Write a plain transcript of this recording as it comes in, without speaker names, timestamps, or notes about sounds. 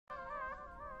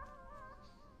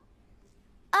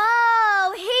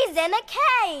in a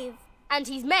cave. And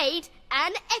he's made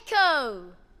an echo.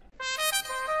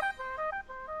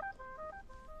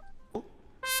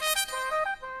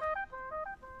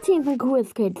 Team from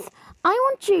Quiz Kids, I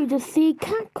want you to see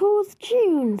Cat Calls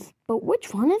tunes, but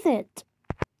which one is it?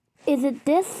 Is it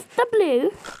this, the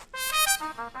blue?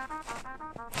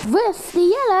 This, the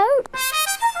yellow?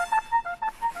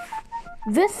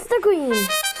 This, the green?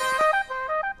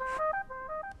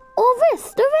 Or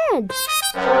this, the red?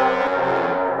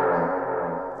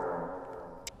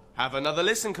 Have another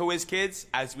listen, Quiz Kids,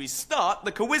 as we start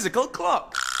the Quizzical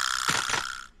clock.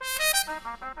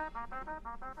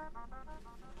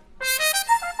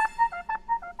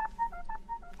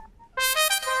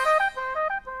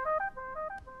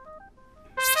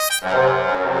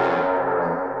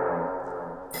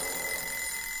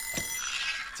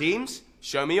 Teams,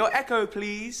 show me your echo,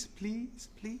 please. Please,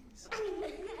 please.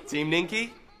 Team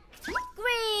Ninky?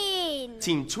 Green.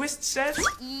 Team Twist says?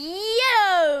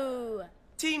 Yo!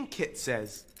 Team Kit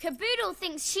says? Caboodle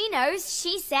thinks she knows.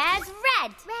 She says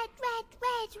red. Red, red,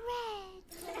 red,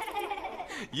 red.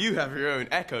 You have your own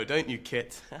echo, don't you,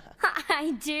 Kit?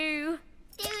 I do.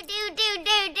 Do, do, do,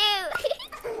 do,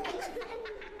 do.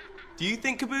 Do you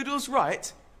think Caboodle's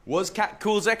right? Was Cat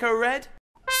Cool's echo red?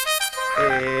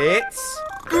 It's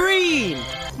green,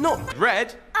 not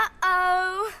red.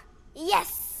 Uh-oh.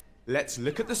 Yes. Let's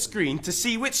look at the screen to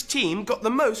see which team got the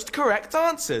most correct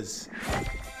answers.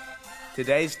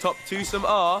 Today's top twosome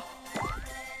are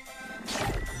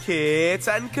Kit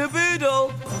and Caboodle.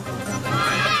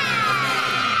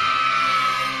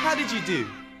 How did you do?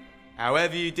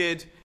 However you did,